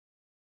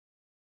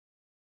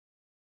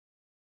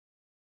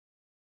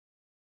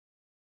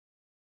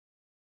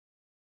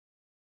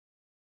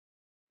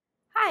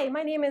Hi,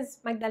 my name is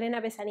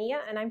Magdalena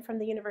Bezanilla, and I'm from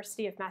the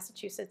University of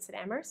Massachusetts at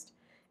Amherst.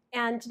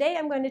 And today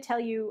I'm going to tell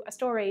you a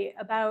story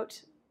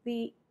about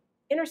the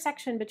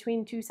intersection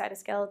between two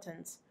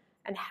cytoskeletons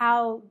and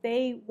how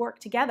they work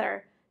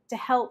together to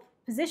help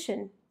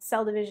position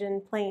cell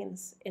division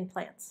planes in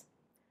plants.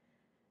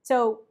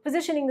 So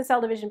positioning the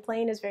cell division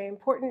plane is very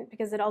important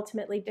because it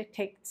ultimately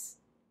dictates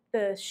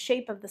the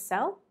shape of the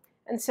cell.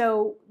 And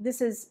so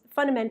this is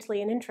fundamentally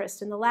an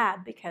interest in the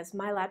lab because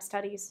my lab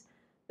studies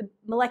the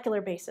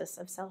molecular basis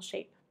of cell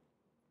shape.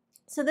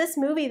 So this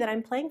movie that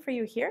I'm playing for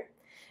you here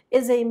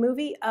is a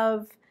movie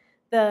of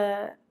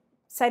the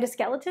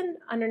cytoskeleton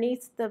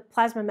underneath the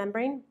plasma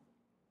membrane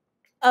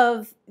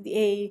of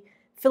a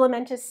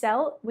filamentous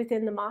cell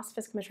within the moss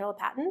Physcomitrella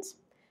patens,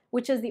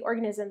 which is the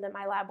organism that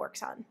my lab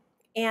works on.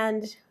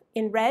 And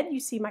in red you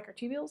see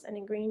microtubules, and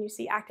in green you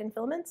see actin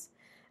filaments.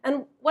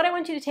 And what I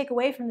want you to take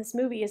away from this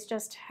movie is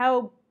just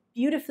how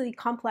beautifully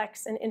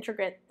complex and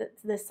intricate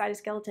this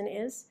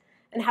cytoskeleton is,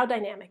 and how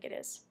dynamic it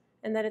is,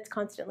 and that it's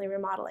constantly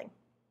remodeling.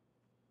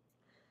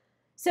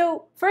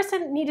 So first I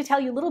need to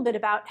tell you a little bit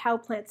about how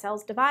plant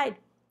cells divide.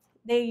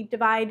 They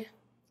divide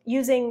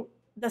using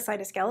the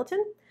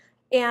cytoskeleton,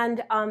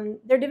 and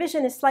their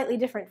division is slightly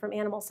different from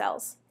animal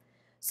cells.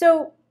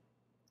 So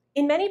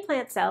in many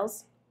plant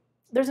cells,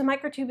 there's a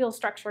microtubule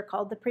structure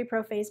called the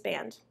preprophase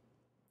band,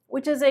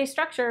 which is a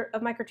structure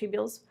of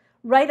microtubules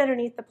right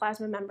underneath the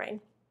plasma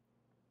membrane.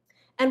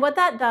 And what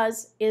that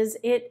does is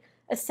it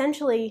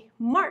essentially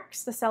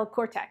marks the cell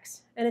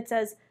cortex, and it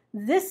says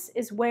this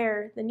is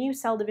where the new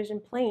cell division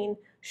plane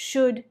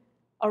should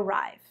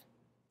arrive.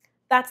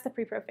 That's the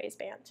preprophase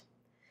band.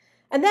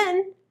 And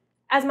then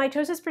as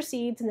mitosis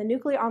proceeds and the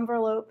nuclear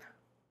envelope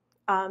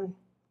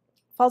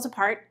falls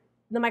apart,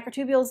 the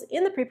microtubules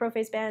in the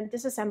preprophase band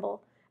disassemble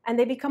and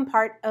they become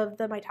part of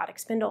the mitotic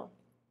spindle.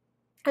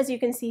 As you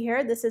can see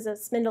here, this is a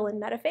spindle in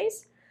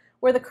metaphase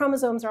where the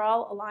chromosomes are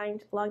all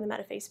aligned along the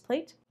metaphase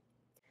plate.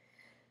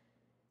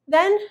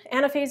 Then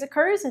anaphase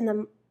occurs and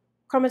the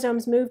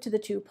chromosomes move to the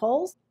two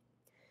poles.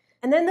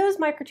 And then those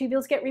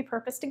microtubules get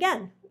repurposed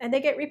again, and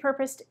they get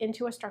repurposed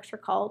into a structure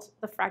called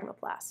the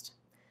phragmoplast.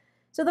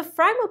 So the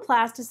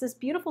phragmoplast is this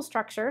beautiful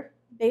structure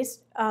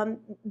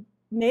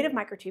made of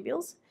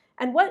microtubules,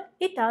 and what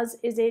it does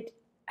is it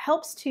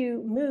helps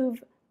to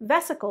move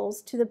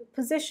vesicles to the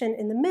position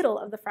in the middle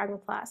of the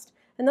phragmoplast.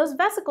 And those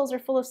vesicles are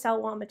full of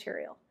cell wall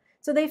material.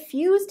 So they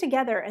fuse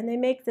together and they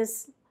make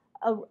this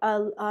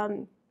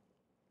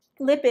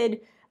lipid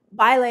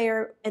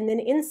bilayer, and then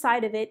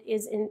inside of it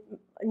is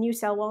a new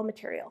cell wall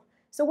material.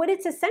 So what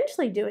it's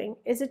essentially doing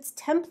is it's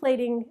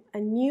templating a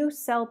new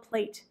cell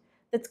plate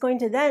that's going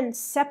to then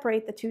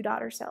separate the two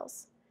daughter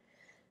cells.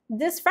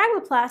 This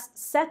phragmoplast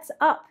sets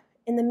up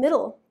in the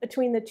middle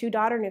between the two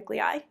daughter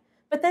nuclei,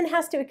 but then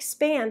has to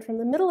expand from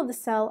the middle of the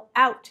cell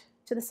out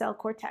to the cell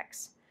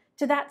cortex,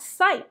 to that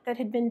site that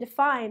had been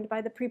defined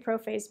by the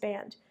preprophase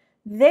band.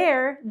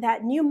 There,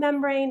 that new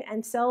membrane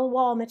and cell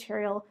wall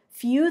material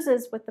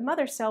fuses with the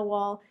mother cell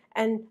wall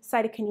and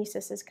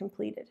cytokinesis is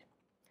completed.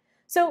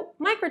 So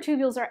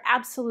microtubules are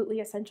absolutely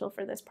essential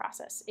for this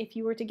process. If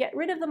you were to get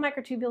rid of the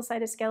microtubule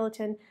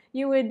cytoskeleton,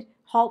 you would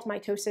halt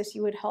mitosis,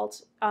 you would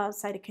halt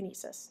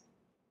cytokinesis.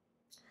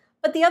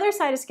 But the other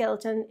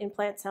cytoskeleton in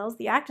plant cells,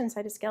 the actin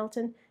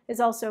cytoskeleton, is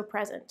also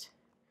present.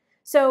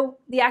 So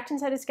the actin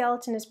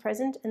cytoskeleton is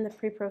present in the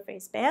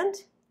preprophase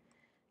band.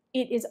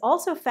 It is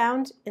also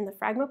found in the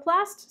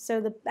phragmoplast. So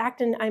the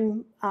actin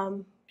I'm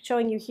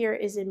showing you here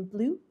is in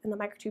blue, and the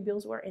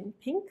microtubules were in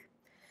pink.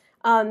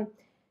 And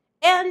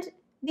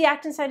the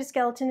actin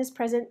cytoskeleton is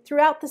present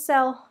throughout the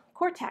cell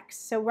cortex,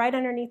 so right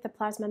underneath the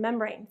plasma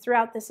membrane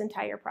throughout this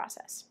entire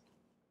process.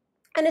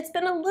 And it's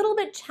been a little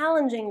bit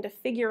challenging to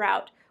figure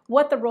out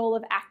what the role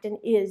of actin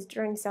is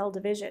during cell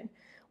division.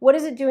 What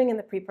is it doing in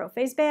the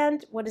preprophase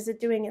band? What is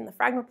it doing in the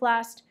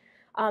phragmoplast?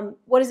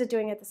 What is it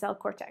doing at the cell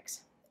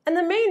cortex? And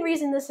the main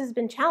reason this has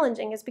been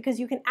challenging is because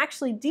you can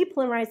actually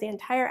depolymerize the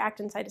entire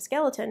actin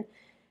cytoskeleton,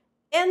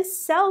 and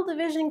cell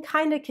division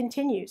kind of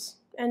continues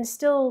and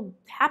still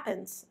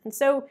happens. And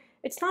so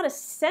it's not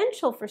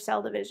essential for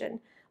cell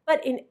division,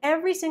 but in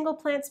every single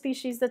plant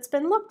species that's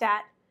been looked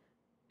at,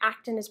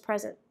 actin is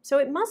present. So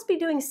it must be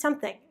doing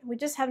something. We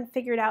just haven't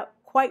figured out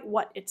quite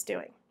what it's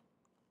doing.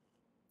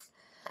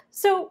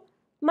 So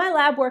my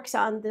lab works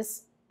on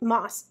this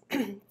moss,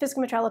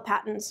 Physcomitrella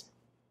patens,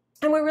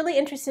 and we're really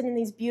interested in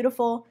these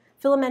beautiful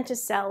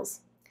filamentous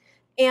cells.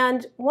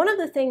 And one of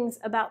the things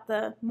about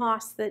the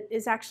moss that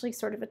is actually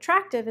sort of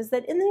attractive is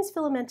that in these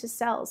filamentous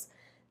cells,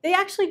 they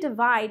actually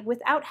divide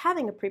without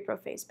having a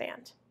preprophase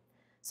band.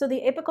 So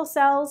the apical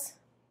cells,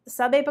 the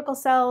subapical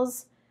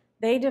cells,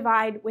 they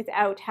divide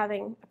without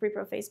having a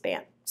preprophase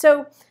band.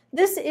 So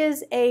this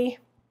is an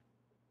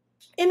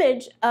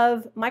image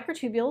of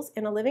microtubules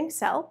in a living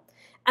cell,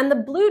 and the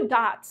blue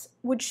dots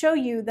would show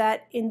you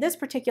that in this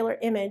particular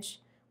image,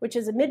 which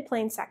is a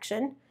midplane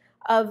section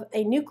of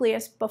a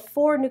nucleus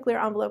before nuclear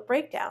envelope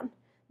breakdown,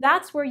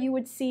 that's where you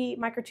would see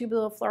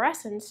microtubular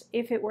fluorescence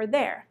if it were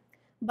there,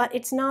 but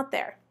it's not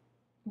there.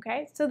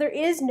 Okay, so there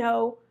is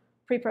no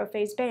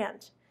preprophase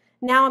band.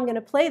 Now I'm going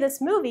to play this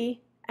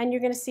movie, and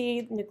you're going to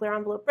see nuclear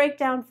envelope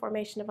breakdown,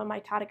 formation of a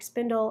mitotic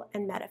spindle,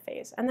 and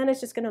metaphase. And then it's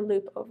just going to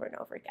loop over and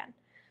over again.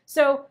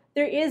 So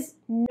there is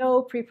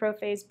no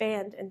pre-prophase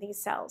band in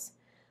these cells.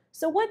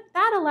 So what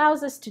that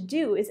allows us to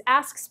do is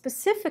ask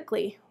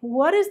specifically,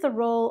 what is the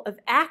role of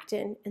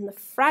actin in the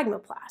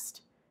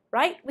phragmoplast,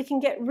 right? We can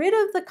get rid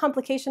of the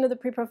complication of the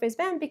pre-prophase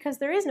band because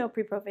there is no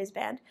pre-prophase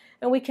band,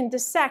 and we can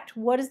dissect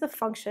what is the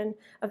function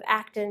of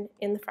actin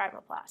in the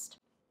phragmoplast.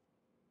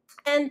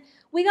 And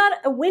we got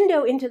a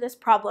window into this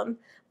problem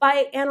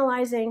by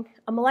analyzing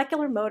a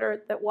molecular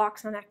motor that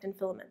walks on actin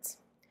filaments.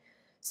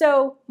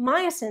 So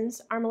myosins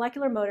are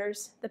molecular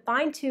motors that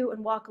bind to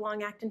and walk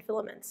along actin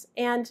filaments,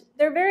 and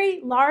they're a very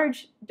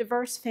large,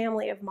 diverse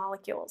family of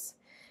molecules.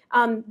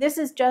 This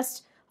is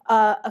just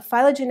a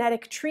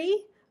phylogenetic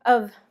tree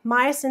of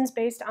myosins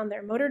based on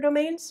their motor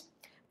domains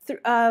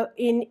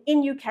in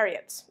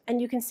eukaryotes. And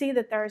you can see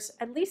that there's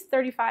at least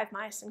 35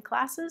 myosin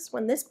classes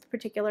when this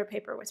particular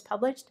paper was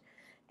published.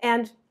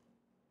 And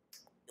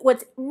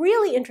what's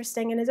really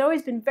interesting and has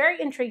always been very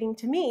intriguing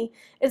to me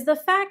is the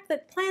fact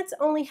that plants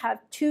only have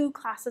 2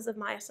 classes of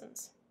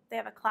myosins. They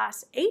have a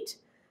class 8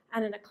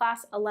 and a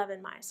class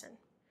 11 myosin.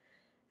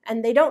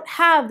 And they don't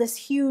have this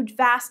huge,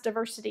 vast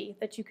diversity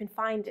that you can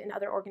find in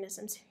other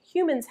organisms.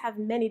 Humans have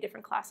many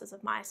different classes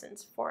of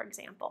myosins, for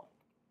example.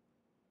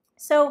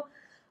 So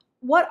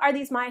what are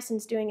these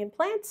myosins doing in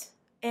plants,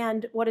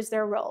 and what is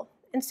their role?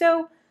 And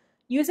so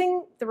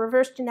using the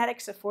reverse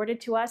genetics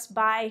afforded to us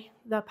by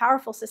the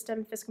powerful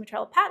system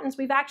Physcomitrella patens,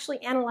 we've actually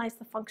analyzed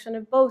the function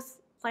of both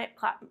plant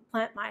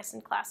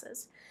myosin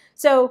classes.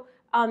 So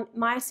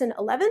myosin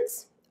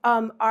 11s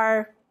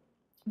are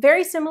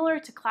very similar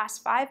to class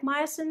 5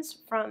 myosins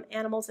from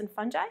animals and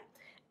fungi,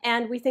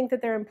 and we think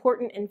that they're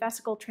important in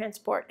vesicle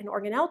transport and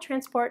organelle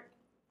transport.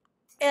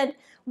 And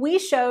we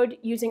showed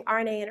using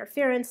RNA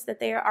interference that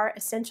they are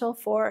essential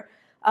for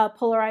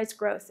polarized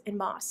growth in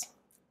moss.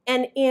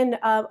 And in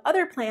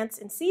other plants,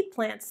 in seed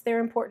plants,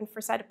 they're important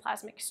for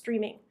cytoplasmic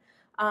streaming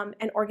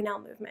and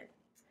organelle movement.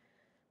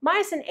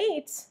 Myosin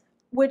 8s,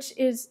 which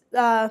is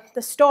the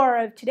star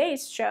of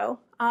today's show,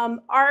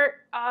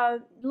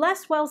 are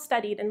less well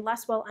studied and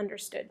less well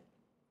understood.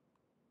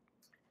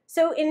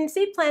 So in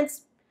seed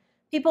plants,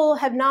 people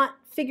have not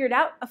figured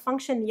out a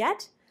function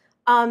yet.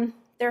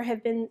 There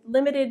have been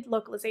limited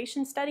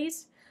localization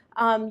studies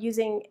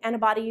using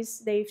antibodies.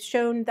 They've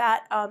shown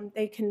that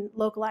they can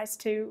localize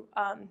to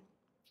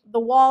the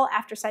wall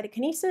after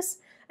cytokinesis,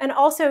 and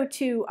also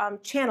to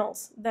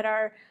channels that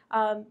are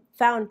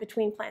found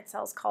between plant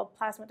cells called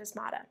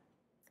plasmodesmata.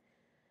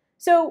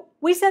 So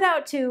we set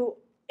out to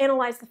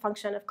analyze the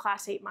function of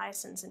class 8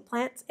 myosins in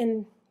plants,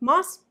 in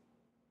moss,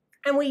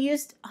 and we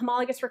used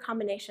homologous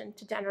recombination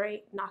to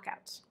generate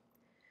knockouts.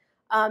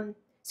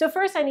 So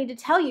first I need to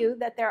tell you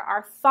that there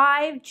are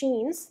 5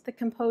 genes that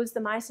compose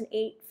the myosin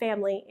 8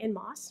 family in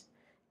moss,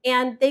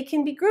 and they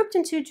can be grouped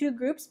into 2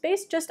 groups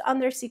based just on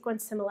their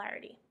sequence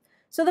similarity.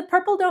 So the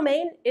purple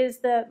domain is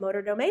the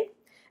motor domain,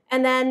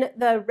 and then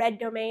the red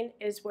domain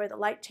is where the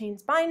light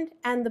chains bind,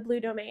 and the blue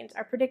domains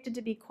are predicted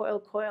to be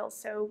coiled coils,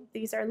 so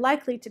these are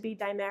likely to be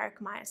dimeric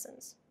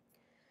myosins.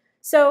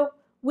 So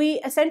we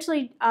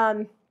essentially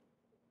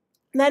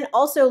then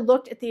also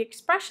looked at the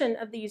expression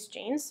of these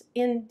genes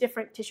in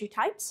different tissue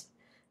types,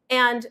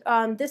 and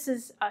this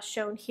is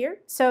shown here.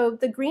 So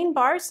the green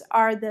bars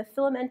are the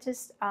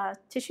filamentous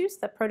tissues,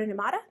 the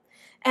protonemata,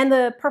 and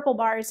the purple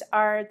bars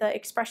are the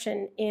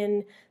expression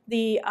in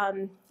the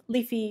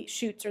leafy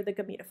shoots or the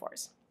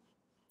gametophores.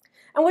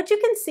 And what you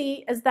can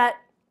see is that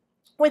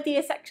with the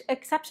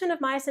exception of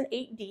myosin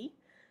 8D,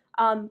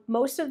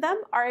 most of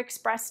them are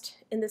expressed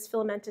in this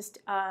filamentous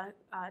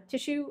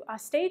tissue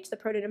stage, the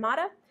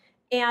protonemata,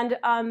 and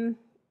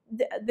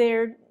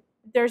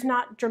there's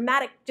not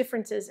dramatic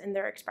differences in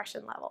their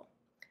expression level.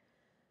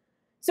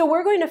 So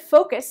we're going to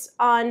focus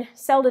on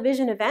cell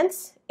division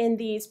events in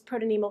these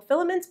protonemal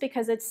filaments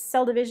because it's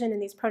cell division in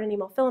these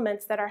protonemal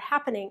filaments that are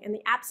happening in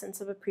the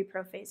absence of a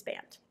pre-prophase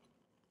band.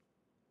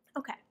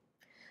 Okay,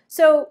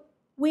 so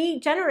we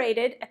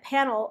generated a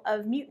panel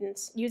of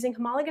mutants using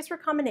homologous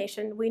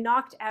recombination. We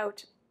knocked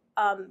out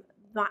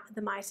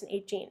the myosin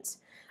 8 genes.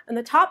 On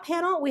the top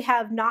panel, we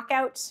have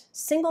knockouts,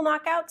 single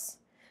knockouts.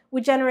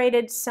 We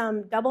generated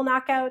some double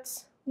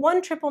knockouts,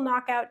 1 triple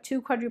knockout,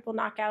 2 quadruple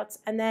knockouts,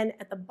 and then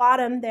at the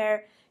bottom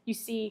there you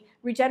see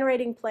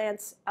regenerating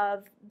plants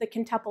of the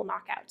quintuple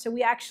knockout. So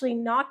we actually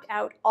knocked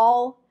out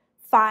all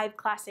 5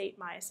 class 8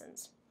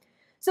 myosins.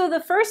 So the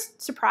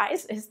first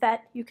surprise is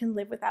that you can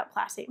live without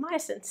class 8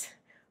 myosins.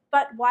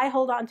 But why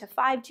hold on to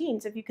 5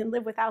 genes if you can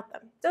live without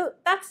them? So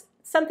that's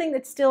something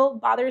that still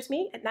bothers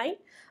me at night.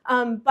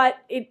 But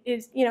it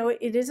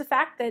is a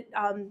fact that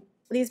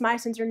these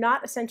myosins are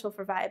not essential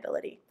for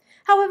viability.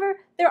 However,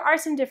 there are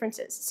some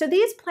differences. So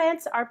these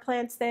plants are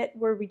plants that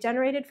were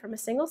regenerated from a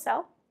single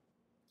cell,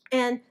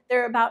 and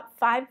they're about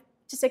 5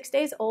 to 6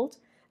 days old,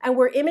 and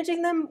we're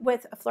imaging them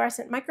with a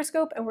fluorescent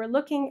microscope, and we're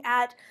looking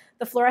at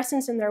the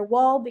fluorescence in their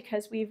wall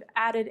because we've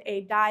added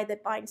a dye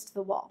that binds to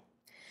the wall.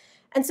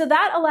 And so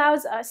that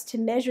allows us to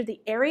measure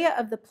the area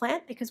of the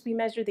plant because we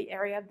measure the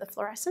area of the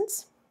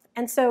fluorescence.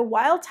 And so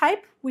wild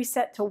type we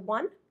set to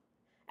 1,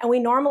 and we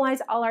normalize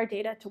all our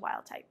data to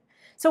wild type.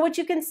 So what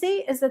you can see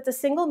is that the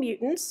single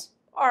mutants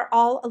are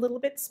all a little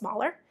bit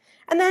smaller,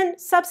 and then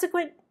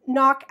subsequent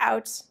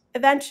knockouts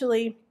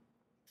eventually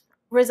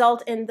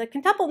result in the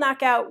quintuple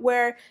knockout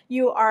where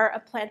you are a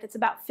plant that's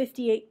about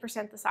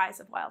 58% the size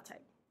of wild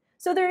type.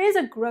 So there is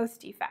a growth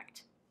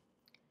defect.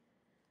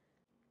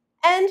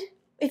 And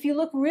if you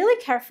look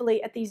really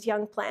carefully at these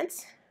young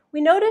plants, we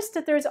notice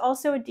that there's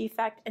also a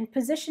defect in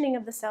positioning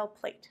of the cell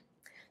plate.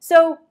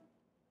 So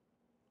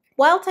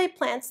wild type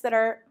plants that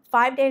are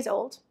 5 days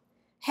old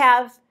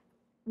have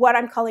what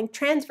I'm calling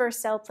transverse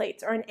cell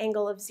plates, or an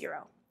angle of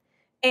 0.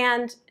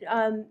 And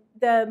the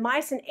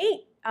myosin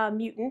VIII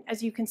mutant,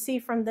 as you can see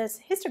from this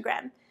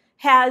histogram,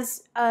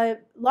 has a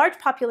large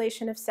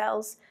population of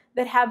cells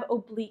that have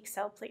oblique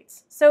cell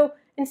plates. So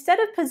instead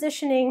of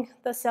positioning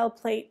the cell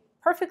plate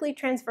perfectly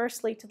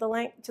transversely to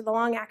the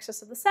long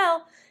axis of the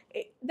cell,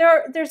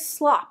 there's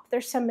slop,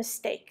 there's some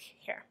mistake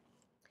here.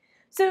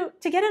 So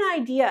to get an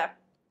idea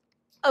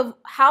of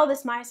how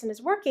this myosin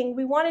is working,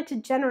 we wanted to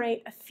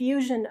generate a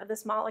fusion of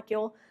this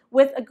molecule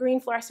with a green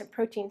fluorescent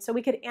protein so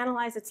we could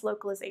analyze its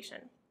localization.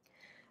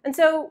 And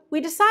so we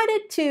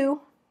decided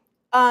to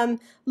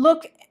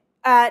look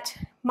at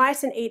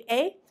myosin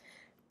VIIIa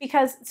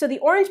because, so the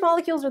orange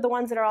molecules are the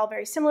ones that are all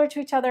very similar to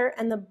each other,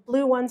 and the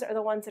blue ones are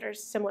the ones that are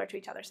similar to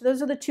each other. So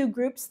those are the two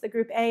groups, the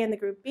group A and the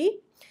group B.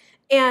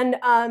 And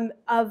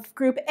of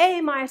group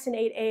A, myosin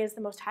VIIIa is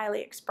the most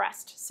highly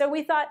expressed. So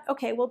we thought,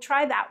 okay, we'll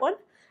try that one,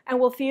 and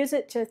we'll fuse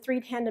it to 3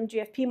 tandem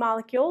GFP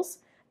molecules,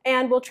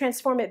 and we'll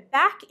transform it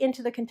back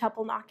into the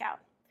quintuple knockout.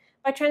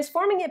 By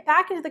transforming it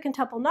back into the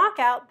quintuple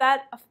knockout,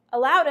 that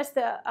allowed us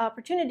the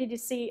opportunity to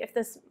see if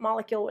this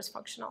molecule was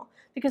functional,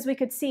 because we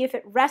could see if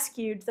it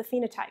rescued the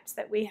phenotypes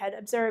that we had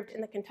observed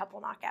in the quintuple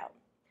knockout.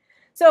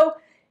 So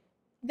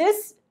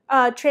this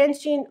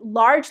transgene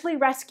largely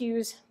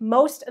rescues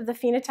most of the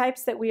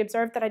phenotypes that we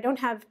observed that I don't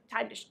have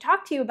time to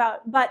talk to you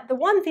about, but the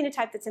one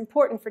phenotype that's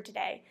important for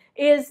today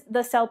is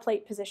the cell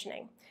plate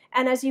positioning.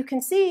 And as you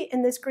can see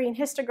in this green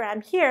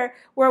histogram here,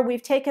 where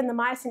we've taken the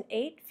myosin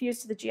VIII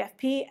fused to the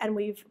GFP and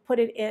we've put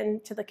it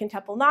into the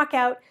quintuple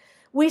knockout,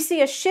 we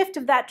see a shift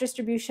of that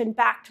distribution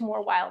back to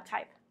more wild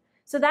type.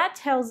 So that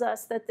tells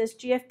us that this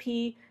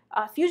GFP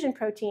fusion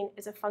protein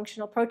is a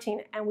functional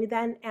protein, and we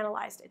then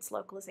analyzed its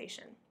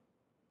localization.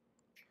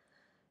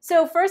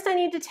 So first I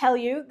need to tell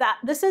you that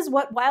this is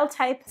what wild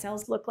type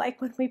cells look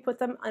like when we put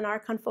them on our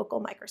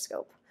confocal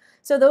microscope.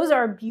 So those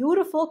are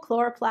beautiful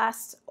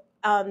chloroplasts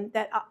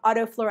that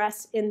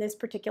autofluoresce in this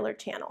particular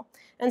channel.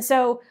 And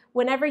so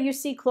whenever you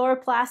see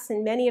chloroplasts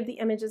in many of the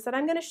images that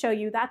I'm going to show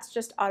you, that's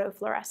just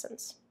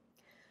autofluorescence.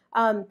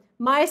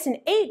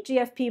 Myosin VIII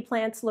GFP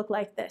plants look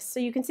like this. So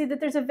you can see that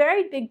there's a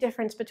very big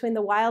difference between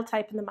the wild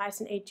type and the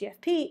myosin VIII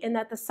GFP in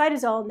that the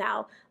cytosol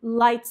now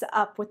lights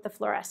up with the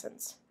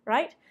fluorescence,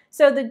 right?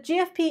 So the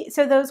GFP,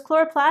 so those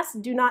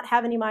chloroplasts do not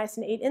have any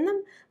myosin VIII in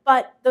them,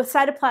 but the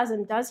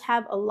cytoplasm does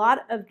have a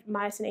lot of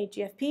myosin VIII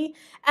GFP,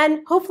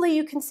 and hopefully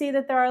you can see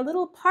that there are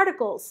little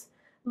particles,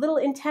 little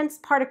intense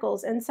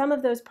particles, and some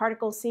of those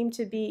particles seem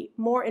to be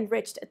more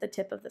enriched at the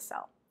tip of the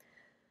cell.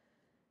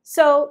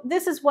 So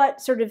this is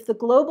what sort of the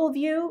global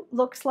view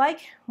looks like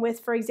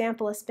with, for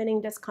example, a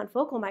spinning disc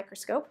confocal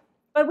microscope.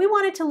 But we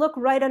wanted to look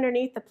right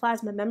underneath the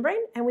plasma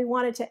membrane, and we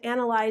wanted to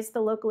analyze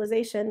the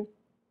localization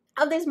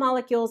of these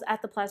molecules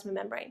at the plasma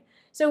membrane.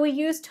 So we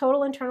use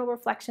total internal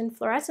reflection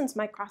fluorescence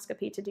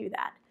microscopy to do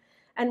that.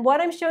 And what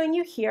I'm showing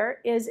you here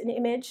is an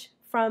image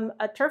from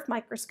a turf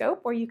microscope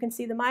where you can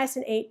see the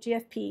myosin VIII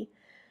GFP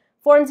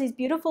forms these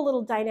beautiful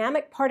little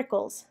dynamic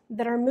particles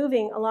that are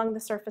moving along the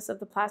surface of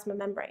the plasma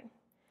membrane.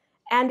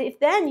 And if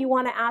then you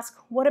want to ask,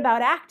 what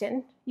about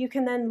actin? You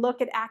can then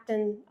look at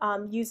actin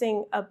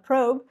using a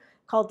probe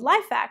called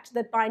LifeAct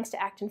that binds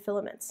to actin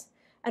filaments.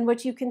 And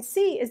what you can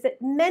see is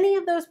that many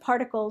of those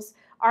particles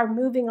are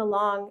moving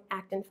along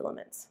actin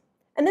filaments.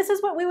 And this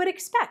is what we would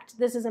expect.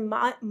 This is a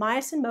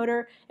myosin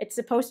motor. It's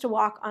supposed to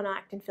walk on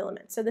actin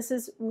filaments. So this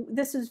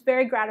is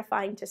very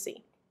gratifying to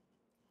see.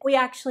 We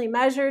actually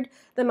measured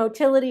the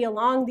motility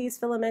along these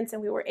filaments,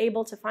 and we were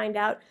able to find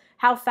out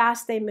how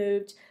fast they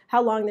moved,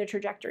 how long their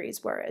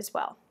trajectories were as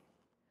well.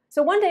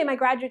 So one day my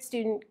graduate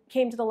student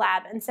came to the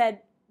lab and said,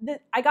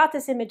 I got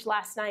this image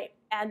last night,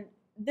 and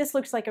this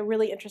looks like a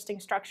really interesting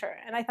structure.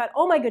 And I thought,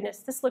 oh my goodness,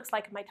 this looks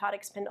like a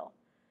mitotic spindle.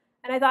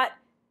 And I thought,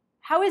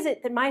 how is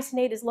it that myosin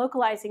VIII is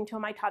localizing to a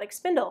mitotic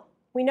spindle?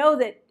 We know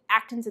that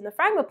actin's in the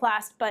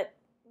phragmoplast, but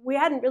we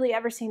hadn't really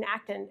ever seen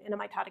actin in a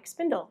mitotic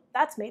spindle.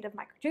 That's made of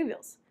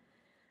microtubules.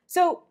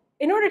 So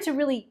in order to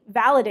really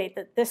validate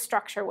that this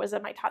structure was a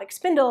mitotic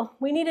spindle,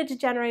 we needed to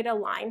generate a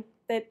line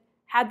that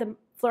had the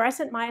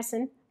fluorescent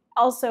myosin,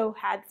 also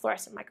had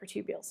fluorescent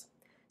microtubules.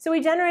 So we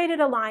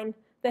generated a line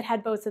that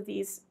had both of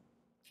these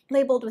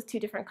labeled with 2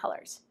 different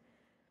colors.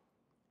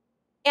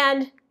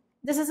 And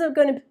this is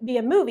going to be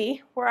a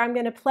movie where I'm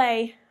going to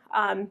play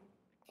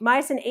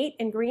myosin VIII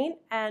in green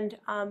and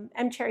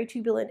M-cherry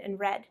tubulin in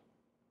red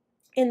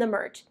in the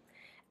merge.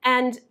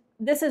 And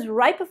this is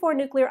right before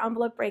nuclear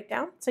envelope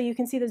breakdown. So you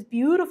can see those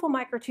beautiful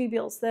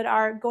microtubules that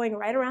are going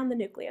right around the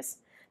nucleus.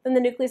 Then the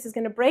nucleus is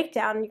going to break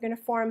down and you're going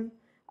to form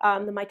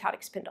the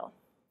mitotic spindle.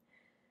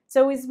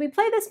 So as we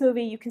play this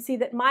movie, you can see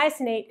that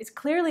myosin VIII is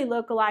clearly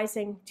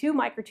localizing to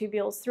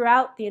microtubules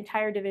throughout the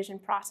entire division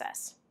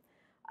process.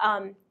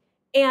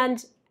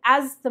 And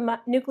as the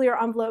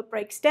nuclear envelope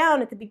breaks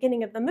down at the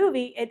beginning of the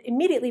movie, it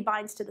immediately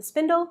binds to the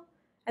spindle.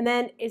 And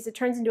then as it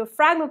turns into a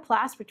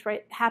phragmoplast, which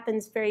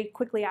happens very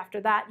quickly after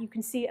that, you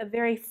can see a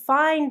very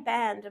fine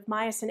band of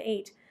myosin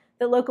VIII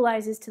that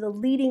localizes to the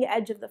leading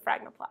edge of the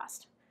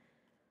phragmoplast.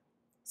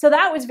 So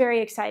that was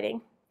very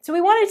exciting. So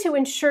we wanted to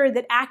ensure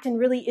that actin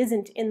really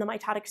isn't in the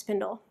mitotic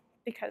spindle,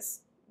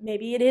 because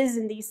maybe it is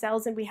in these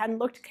cells and we hadn't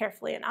looked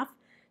carefully enough.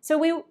 So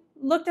we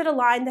looked at a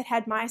line that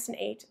had myosin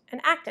VIII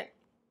and actin.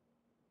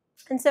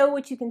 And so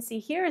what you can see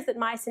here is that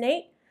myosin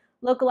VIII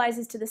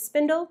localizes to the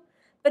spindle,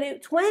 but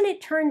it's when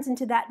it turns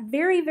into that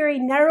very, very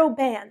narrow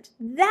band,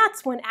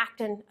 that's when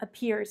actin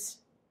appears.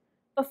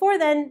 Before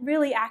then,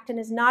 really actin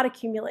is not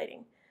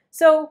accumulating.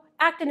 So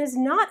actin is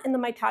not in the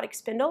mitotic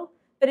spindle,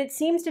 but it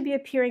seems to be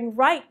appearing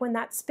right when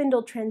that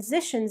spindle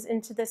transitions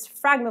into this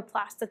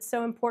phragmoplast that's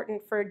so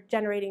important for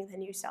generating the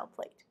new cell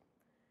plate.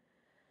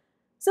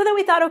 So then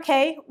we thought,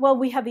 okay, well,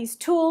 we have these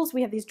tools,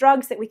 we have these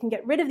drugs that we can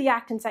get rid of the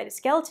actin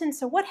cytoskeleton.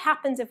 So what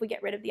happens if we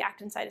get rid of the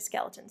actin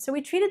cytoskeleton? So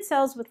we treated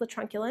cells with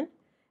latrunculin,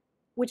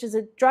 which is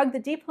a drug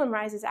that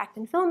depolymerizes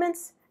actin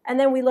filaments. And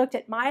then we looked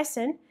at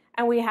myosin,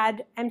 and we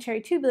had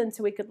M-cherry-tubulin,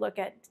 so we could look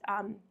at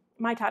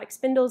mitotic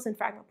spindles and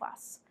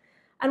phragmoplasts.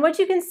 And what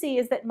you can see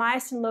is that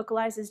myosin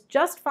localizes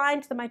just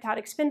fine to the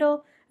mitotic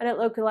spindle, and it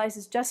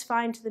localizes just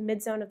fine to the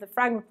midzone of the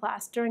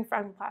phragmoplast during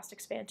phragmoplast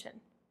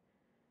expansion.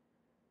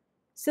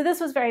 So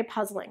this was very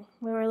puzzling.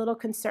 We were a little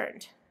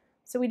concerned.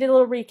 So we did a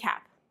little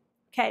recap.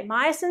 Okay,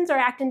 myosins are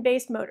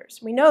actin-based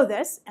motors. We know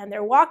this, and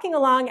they're walking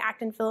along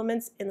actin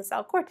filaments in the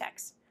cell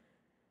cortex.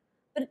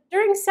 But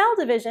during cell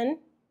division,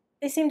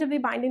 they seem to be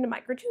binding to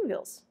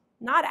microtubules,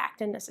 not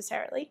actin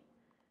necessarily.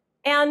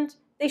 And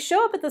they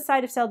show up at the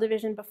site of cell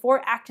division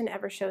before actin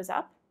ever shows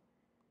up.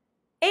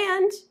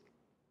 And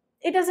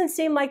it doesn't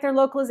seem like their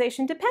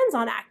localization depends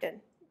on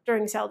actin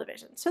during cell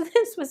division. So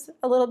this was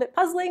a little bit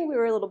puzzling. We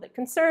were a little bit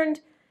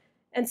concerned.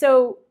 And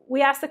so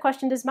we asked the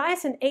question, does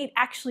myosin VIII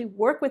actually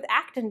work with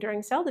actin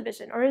during cell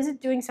division, or is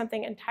it doing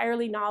something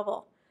entirely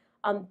novel?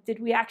 Did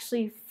we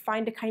actually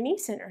find a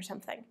kinesin or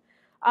something?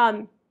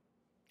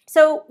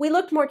 So we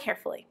looked more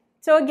carefully.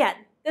 So again,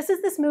 this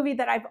is this movie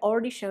that I've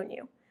already shown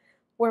you,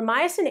 where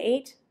myosin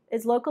VIII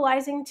is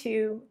localizing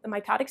to the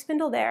mitotic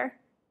spindle there,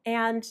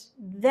 and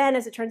then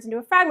as it turns into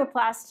a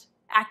phragmoplast,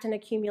 actin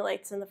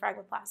accumulates in the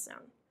phragmoplast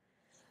zone.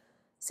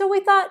 So we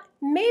thought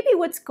maybe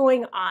what's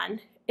going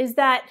on is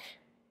that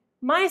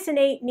myosin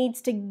VIII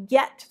needs to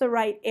get to the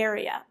right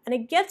area, and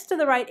it gets to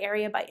the right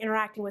area by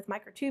interacting with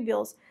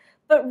microtubules,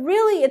 but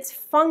really its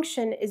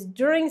function is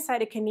during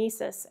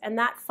cytokinesis, and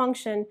that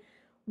function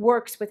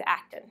works with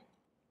actin.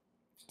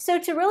 So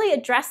to really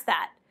address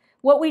that,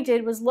 what we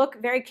did was look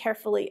very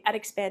carefully at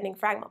expanding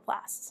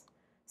phragmoplasts.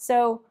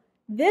 So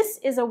this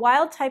is a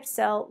wild-type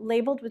cell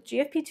labeled with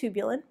GFP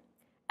tubulin,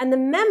 and the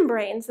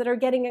membranes that are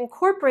getting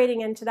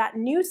incorporating into that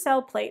new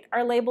cell plate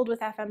are labeled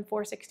with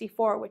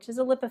FM464, which is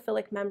a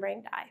lipophilic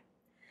membrane dye.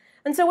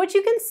 And so what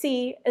you can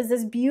see is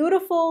this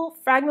beautiful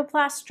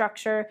phragmoplast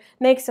structure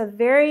makes a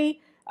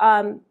very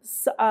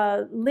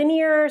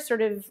linear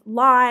sort of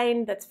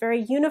line that's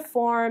very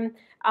uniform,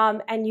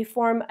 and you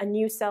form a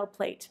new cell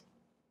plate.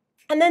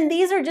 And then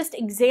these are just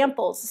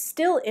examples,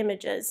 still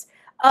images,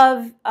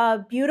 of a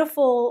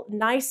beautiful,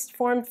 nice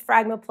formed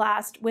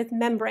phragmoplast with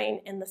membrane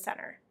in the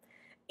center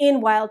in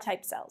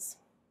wild-type cells.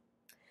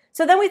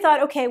 So then we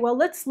thought, okay, well,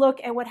 let's look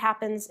at what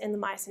happens in the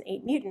myosin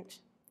VIII mutant.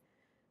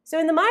 So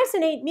in the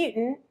myosin VIII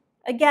mutant,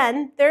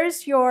 again,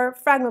 there's your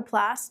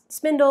phragmoplast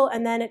spindle,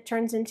 and then it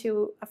turns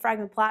into a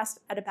phragmoplast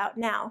at about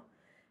now.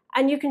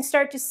 And you can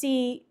start to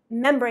see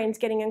membranes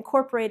getting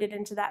incorporated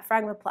into that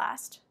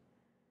phragmoplast.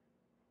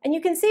 And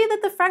you can see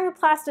that the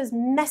phragmoplast is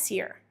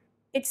messier.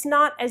 It's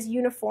not as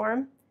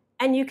uniform,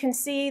 and you can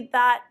see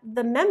that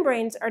the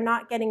membranes are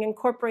not getting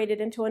incorporated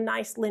into a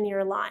nice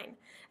linear line.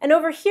 And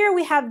over here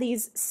we have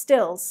these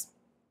stills,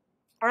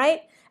 all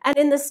right? And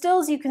in the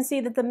stills you can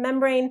see that the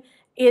membrane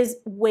is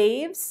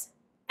waves,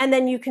 and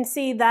then you can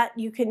see that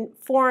you can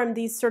form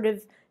these sort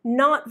of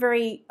not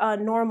very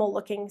normal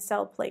looking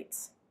cell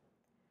plates.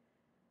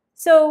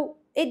 So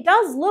it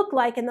does look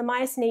like in the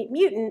myosin VIII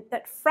mutant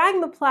that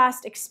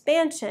phragmoplast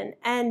expansion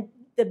and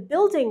the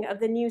building of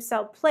the new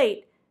cell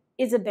plate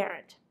is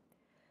aberrant.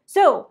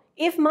 So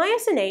if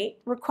myosin VIII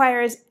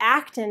requires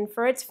actin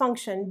for its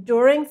function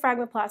during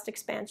phragmoplast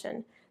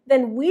expansion,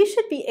 then we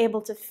should be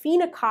able to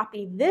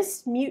phenocopy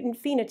this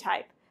mutant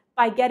phenotype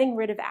by getting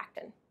rid of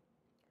actin.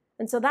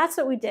 And so that's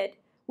what we did.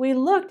 We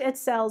looked at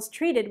cells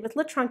treated with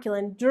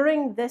latrunculin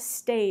during this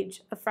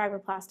stage of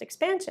phragmoplast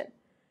expansion.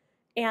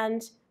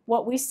 And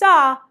what we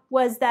saw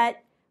was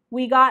that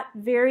we got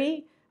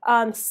very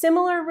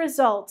similar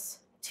results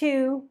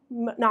to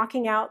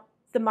knocking out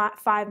the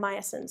 5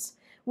 myosins.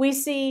 We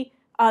see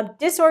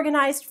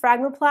disorganized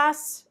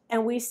phragmoplasts,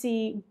 and we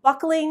see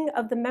buckling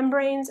of the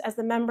membranes as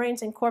the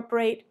membranes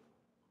incorporate.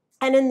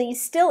 And in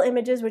these still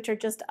images, which are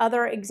just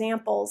other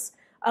examples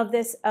of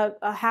this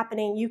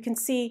happening, you can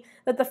see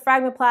that the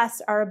phragmoplasts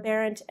are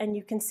aberrant, and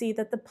you can see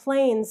that the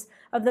planes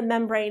of the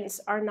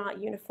membranes are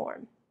not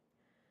uniform.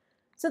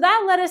 So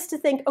that led us to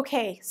think,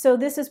 okay, so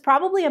this is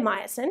probably a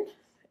myosin,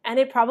 and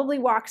it probably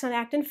walks on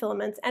actin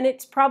filaments, and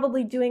it's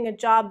probably doing a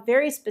job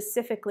very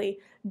specifically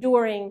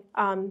during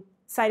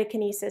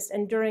cytokinesis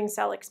and during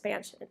cell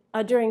expansion,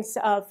 during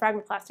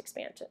phragmoplast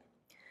expansion.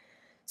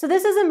 So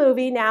this is a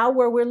movie now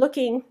where we're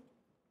looking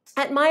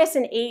at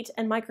myosin VIII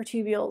and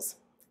microtubules.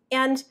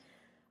 And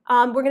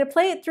we're going to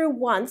play it through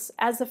once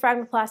as the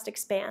phragmoplast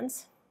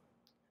expands.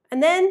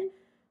 And then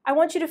I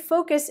want you to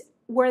focus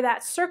where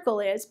that circle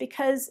is,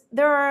 because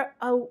there are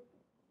a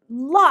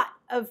lot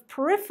of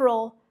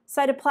peripheral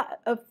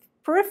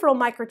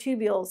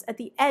microtubules at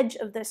the edge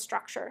of this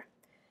structure.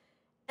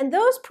 And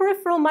those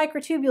peripheral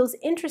microtubules,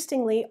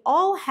 interestingly,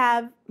 all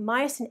have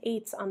myosin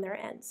VIIIs on their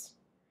ends.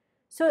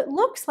 So it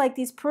looks like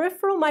these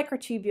peripheral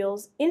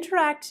microtubules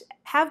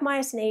have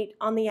myosin VIII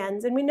on the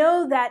ends, and we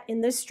know that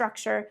in this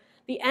structure,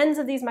 the ends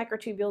of these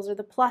microtubules are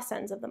the plus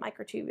ends of the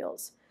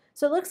microtubules.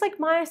 So it looks like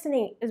myosin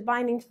VIII is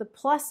binding to the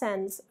plus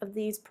ends of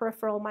these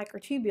peripheral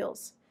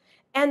microtubules.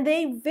 And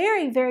they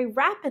very, very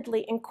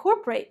rapidly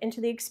incorporate into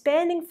the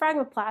expanding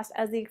phragmoplast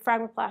as the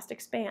phragmoplast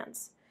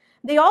expands.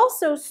 They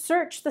also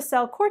search the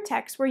cell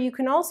cortex, where you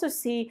can also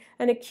see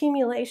an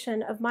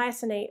accumulation of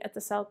myosin VIII at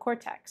the cell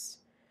cortex.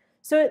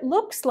 So it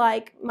looks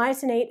like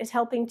myosin VIII is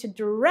helping to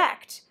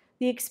direct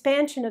the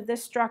expansion of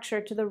this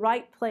structure to the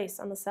right place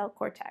on the cell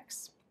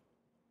cortex.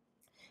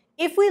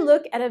 If we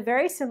look at a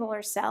very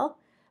similar cell,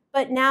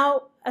 but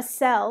now a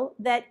cell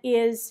that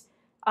is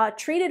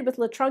treated with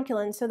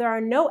latrunculin, so there are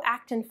no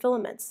actin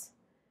filaments,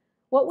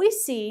 what we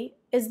see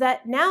is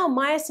that now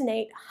myosin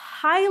VIII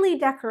highly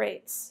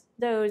decorates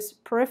those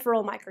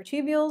peripheral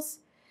microtubules.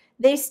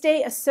 They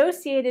stay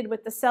associated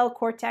with the cell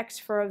cortex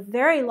for a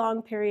very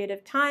long period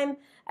of time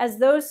as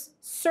those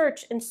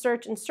search and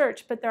search and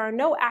search, but there are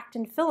no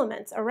actin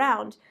filaments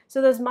around,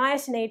 so those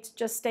myosin VIIIs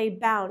just stay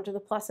bound to the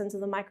plus ends of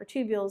the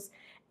microtubules,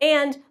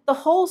 and the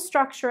whole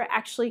structure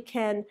actually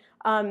can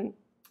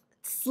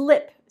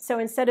slip. So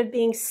instead of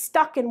being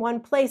stuck in one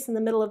place in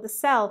the middle of the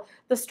cell,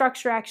 the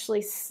structure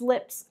actually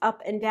slips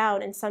up and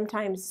down and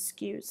sometimes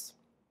skews.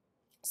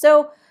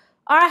 So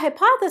our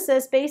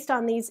hypothesis, based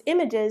on these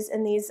images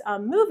and these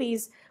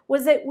movies,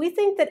 was that we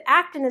think that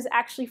actin is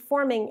actually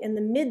forming in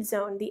the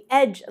mid-zone, the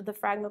edge of the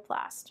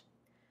phragmoplast.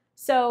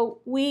 So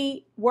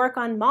we work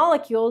on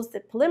molecules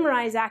that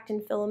polymerize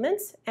actin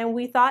filaments, and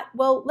we thought,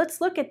 well,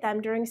 let's look at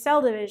them during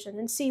cell division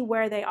and see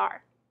where they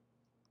are.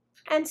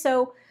 And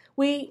so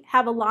we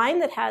have a line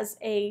that has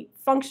a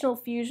functional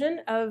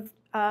fusion of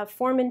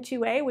formin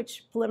IIa,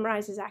 which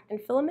polymerizes actin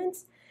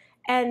filaments,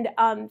 and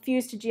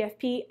fused to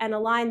GFP, and a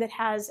line that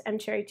has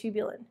M-cherry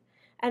tubulin.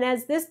 And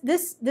as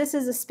this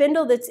is a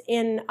spindle that's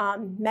in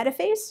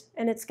metaphase,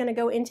 and it's going to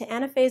go into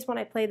anaphase when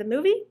I play the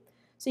movie.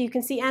 So you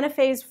can see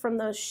anaphase from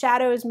those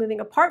shadows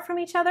moving apart from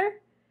each other,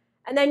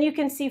 and then you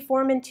can see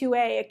formin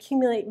IIa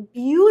accumulate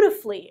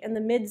beautifully in the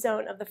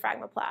mid-zone of the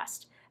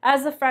phragmoplast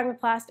as the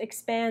phragmoplast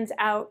expands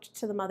out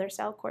to the mother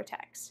cell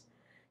cortex.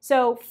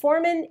 So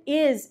formin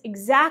is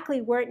exactly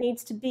where it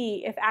needs to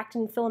be if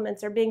actin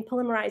filaments are being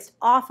polymerized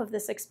off of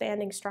this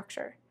expanding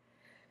structure.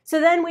 So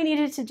then we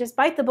needed to just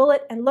bite the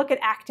bullet and look at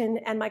actin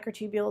and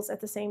microtubules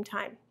at the same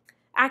time.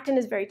 Actin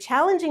is very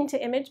challenging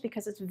to image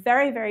because it's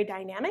very, very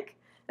dynamic.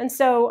 And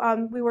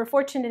so we were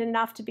fortunate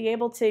enough to be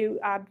able to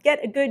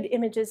get good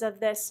images of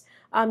this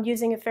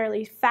using a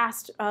fairly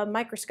fast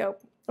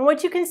microscope. And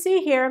what you can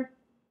see here,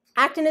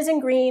 actin is in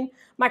green,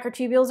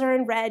 microtubules are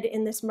in red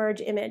in this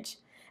merge image.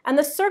 And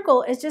the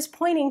circle is just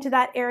pointing to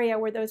that area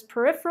where those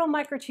peripheral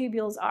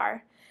microtubules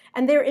are.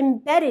 And they're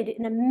embedded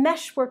in a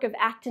meshwork of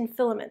actin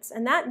filaments.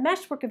 And that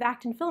meshwork of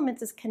actin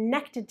filaments is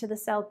connected to the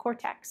cell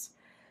cortex.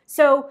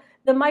 So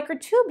the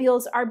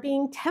microtubules are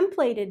being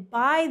templated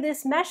by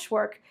this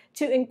meshwork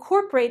to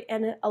incorporate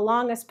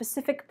along a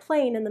specific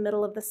plane in the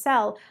middle of the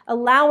cell,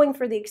 allowing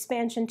for the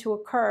expansion to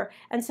occur,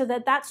 and so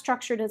that that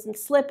structure doesn't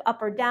slip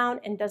up or down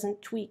and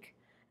doesn't tweak.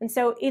 And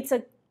so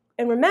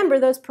and remember,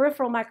 those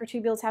peripheral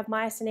microtubules have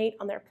myosin VIII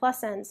on their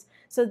plus ends,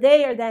 so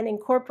they are then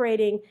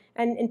incorporating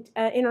and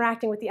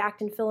interacting with the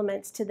actin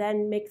filaments to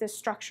then make this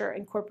structure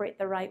incorporate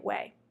the right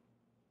way.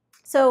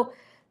 So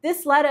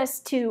this led us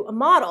to a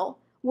model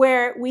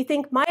where we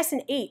think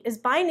myosin VIII is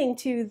binding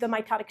to the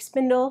mitotic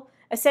spindle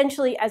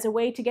essentially as a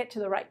way to get to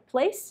the right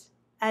place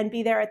and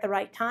be there at the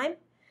right time.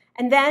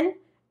 And then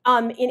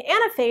in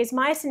anaphase,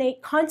 myosin VIII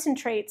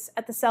concentrates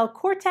at the cell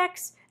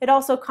cortex. It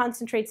also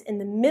concentrates in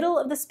the middle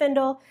of the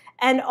spindle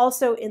and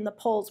also in the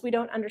poles. We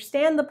don't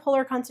understand the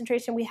polar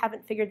concentration. We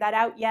haven't figured that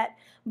out yet,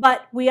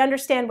 but we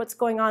understand what's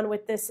going on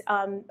with this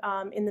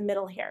in the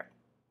middle here.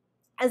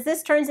 As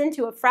this turns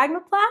into a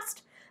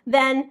phragmoplast,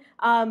 then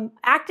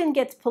actin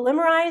gets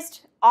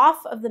polymerized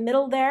off of the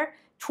middle there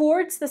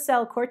towards the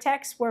cell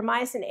cortex where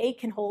myosin VIII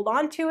can hold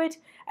on to it,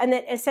 and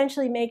that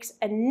essentially makes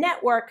a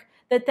network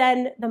that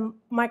then the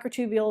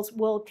microtubules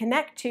will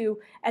connect to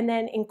and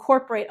then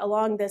incorporate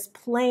along this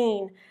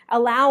plane,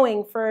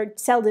 allowing for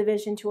cell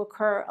division to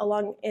occur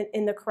along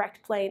in the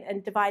correct plane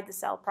and divide the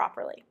cell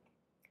properly.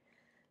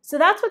 So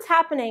that's what's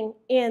happening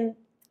in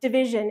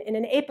division in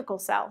an apical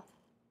cell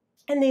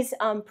in these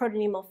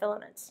protonemal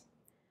filaments.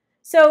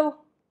 So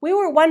we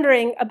were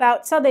wondering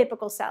about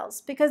subapical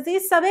cells, because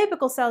these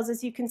subapical cells,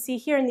 as you can see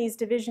here in these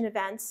division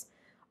events,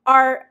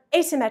 are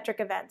asymmetric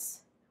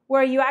events,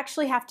 where you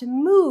actually have to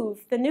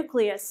move the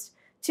nucleus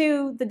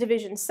to the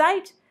division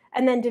site,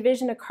 and then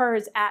division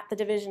occurs at the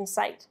division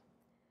site.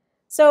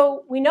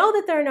 So we know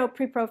that there are no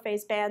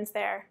preprophase bands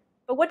there,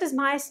 but what does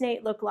myosin VIII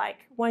look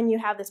like when you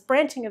have this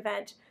branching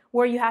event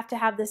where you have to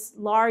have this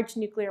large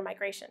nuclear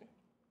migration?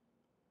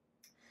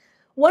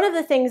 One of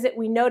the things that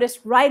we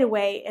noticed right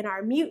away in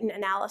our mutant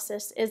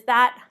analysis is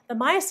that the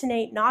myosin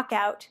VIII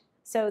knockout,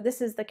 so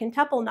this is the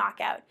quintuple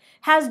knockout,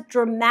 has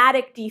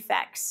dramatic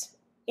defects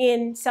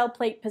in cell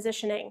plate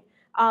positioning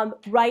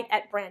right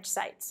at branch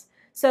sites.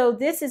 So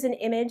this is an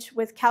image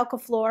with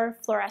chalcofluor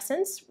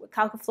fluorescence.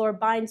 Chalcofluor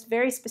binds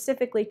very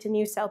specifically to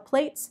new cell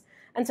plates,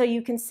 and so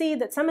you can see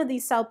that some of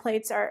these cell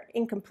plates are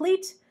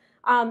incomplete,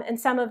 and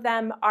some of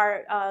them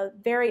are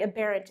very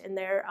aberrant in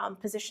their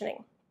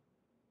positioning.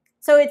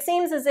 So it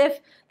seems as if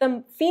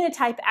the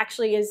phenotype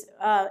actually is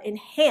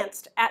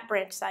enhanced at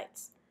branch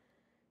sites.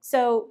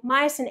 So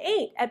myosin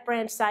VIII at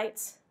branch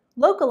sites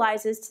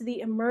localizes to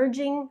the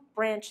emerging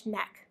branch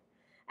neck.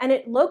 And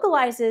it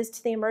localizes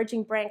to the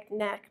emerging branch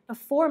neck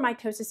before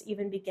mitosis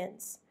even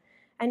begins.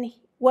 And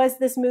as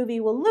this movie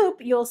will loop,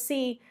 you'll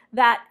see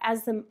that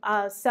as the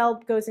cell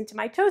goes into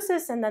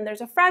mitosis and then there's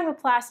a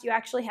phragmoplast, you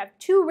actually have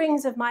two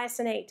rings of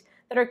myosin VIII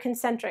that are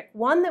concentric.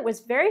 One that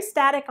was very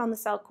static on the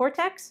cell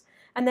cortex,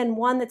 and then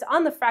one that's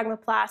on the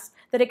phragmoplast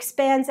that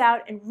expands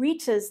out and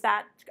reaches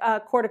that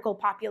cortical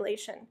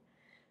population.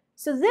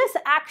 So this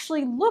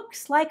actually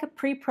looks like a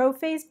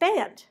preprophase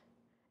band,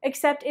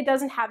 except it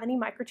doesn't have any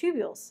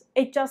microtubules.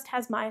 It just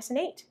has myosin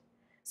VIII.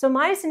 So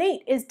myosin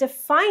VIII is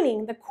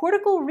defining the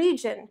cortical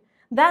region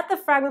that the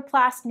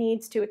phragmoplast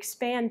needs to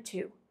expand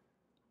to,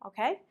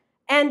 okay?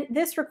 And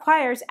this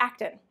requires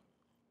actin,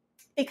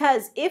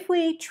 because if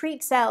we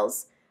treat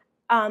cells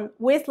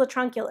with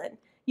latrunculin,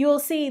 you will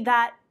see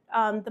that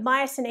the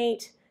myosin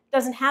VIII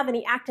doesn't have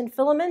any actin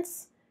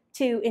filaments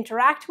to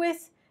interact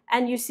with,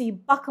 and you see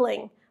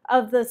buckling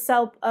of the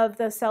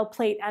cell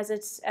plate as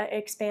it's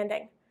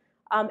expanding.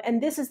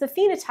 And this is the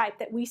phenotype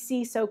that we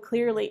see so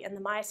clearly in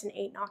the myosin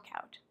VIII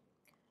knockout.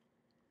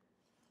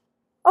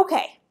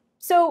 Okay,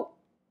 so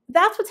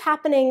that's what's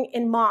happening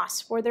in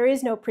moss, where there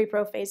is no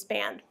preprophase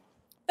band.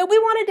 But we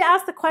wanted to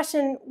ask the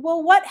question,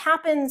 well, what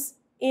happens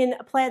in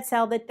a plant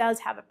cell that does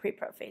have a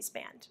preprophase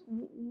band?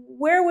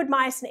 Where would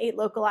myosin VIII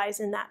localize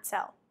in that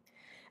cell?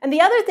 And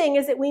the other thing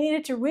is that we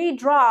needed to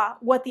redraw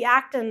what the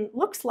actin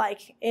looks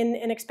like in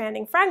an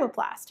expanding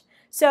phragmoplast.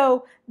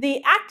 So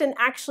the actin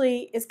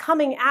actually is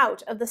coming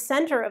out of the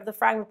center of the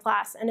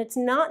phragmoplast, and it's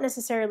not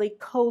necessarily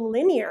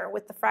collinear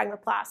with the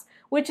phragmoplast,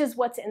 which is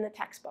what's in the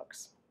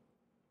textbooks.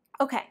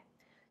 Okay,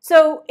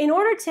 so in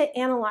order to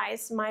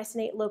analyze myosin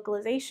VIII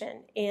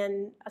localization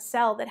in a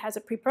cell that has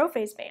a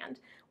preprophase band,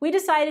 we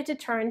decided to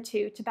turn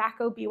to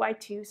tobacco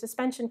BY2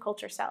 suspension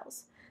culture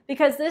cells,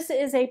 because this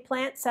is a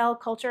plant cell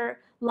culture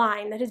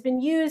line that has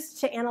been used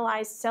to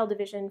analyze cell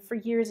division for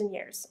years and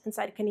years, and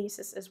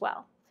cytokinesis as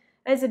well.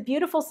 It's a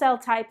beautiful cell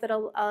type that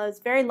is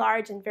very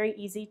large and very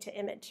easy to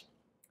image.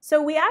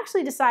 So we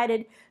actually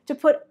decided to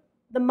put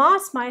the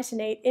moss myosin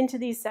VIII into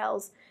these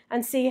cells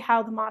and see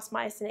how the moss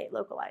myosin VIII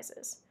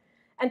localizes.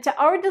 And to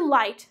our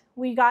delight,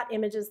 we got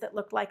images that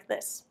look like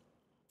this.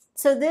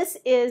 So this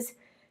is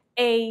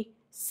a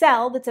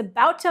cell that's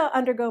about to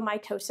undergo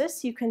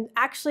mitosis. You can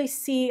actually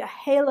see a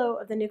halo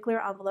of the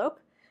nuclear envelope,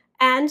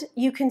 and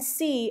you can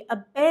see a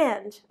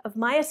band of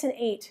myosin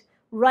VIII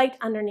right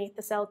underneath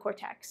the cell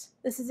cortex.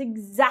 This is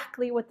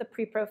exactly what the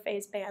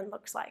preprophase band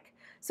looks like.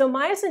 So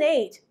myosin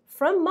VIII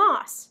from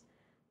moss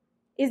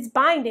is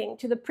binding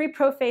to the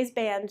preprophase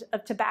band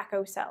of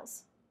tobacco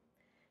cells.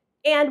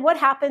 And what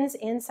happens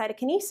in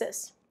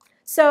cytokinesis?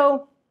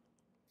 So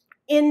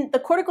in the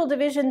cortical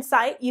division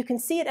site, you can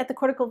see it at the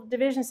cortical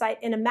division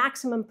site in a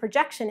maximum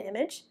projection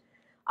image.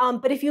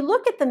 But if you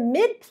look at the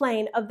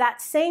midplane of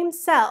that same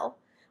cell,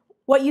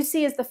 what you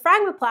see is the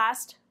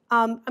phragmoplast.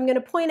 I'm going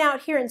to point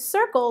out here in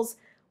circles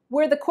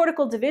where the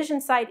cortical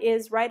division site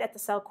is right at the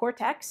cell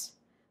cortex.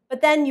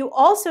 But then you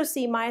also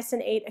see myosin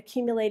VIII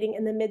accumulating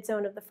in the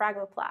midzone of the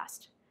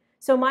phragmoplast.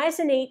 So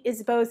myosin VIII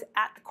is both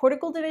at the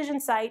cortical division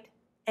site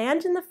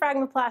and in the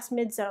phragmoplast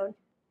midzone.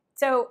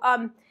 So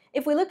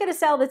if we look at a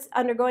cell that's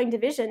undergoing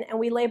division and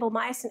we label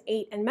myosin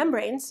VIII and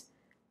membranes,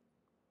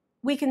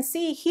 we can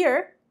see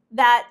here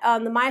that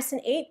the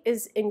myosin VIII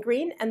is in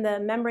green and the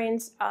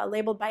membranes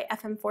labeled by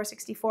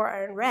FM464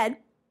 are in red.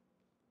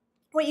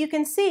 What you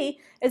can see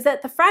is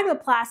that the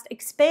phragmoplast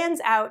expands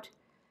out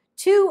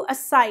to a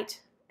site,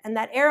 and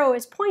that arrow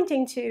is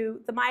pointing to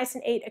the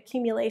myosin VIII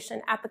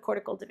accumulation at the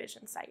cortical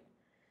division site.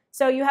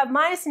 So you have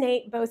myosin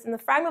VIII both in the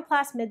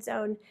phragmoplast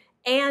midzone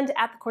and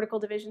at the cortical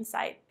division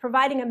site,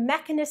 providing a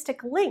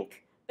mechanistic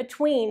link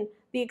between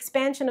the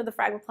expansion of the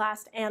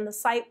phragmoplast and the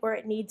site where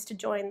it needs to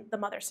join the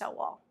mother cell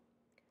wall.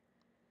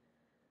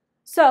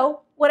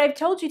 So what I've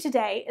told you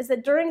today is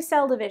that during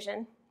cell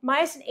division,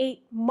 myosin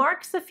VIII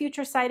marks the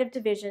future site of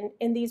division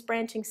in these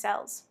branching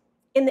cells.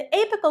 In the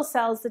apical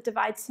cells that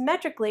divide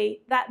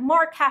symmetrically, that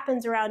mark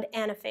happens around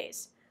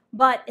anaphase.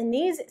 But in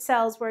these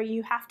cells where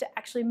you have to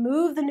actually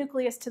move the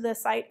nucleus to the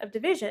site of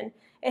division,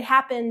 it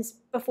happens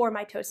before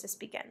mitosis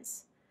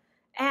begins.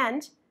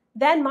 And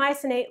then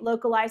myosin VIII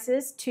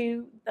localizes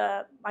to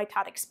the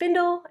mitotic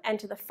spindle and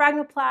to the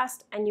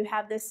phragmoplast, and you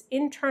have this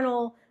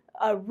internal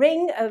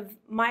ring of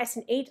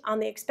myosin VIII on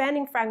the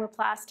expanding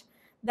phragmoplast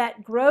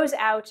that grows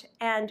out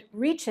and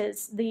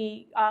reaches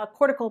the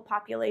cortical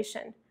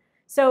population.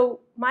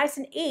 So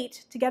myosin VIII,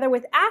 together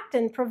with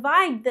actin,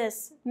 provide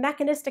this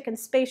mechanistic and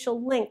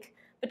spatial link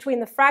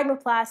between the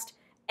phragmoplast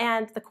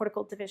and the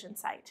cortical division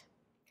site.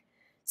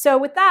 So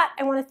with that,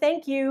 I want to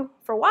thank you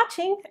for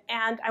watching,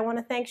 and I want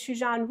to thank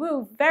Shuzhan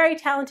Wu, very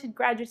talented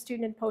graduate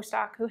student and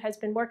postdoc who has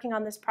been working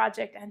on this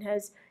project and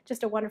has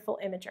just a wonderful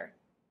imager.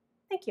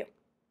 Thank you.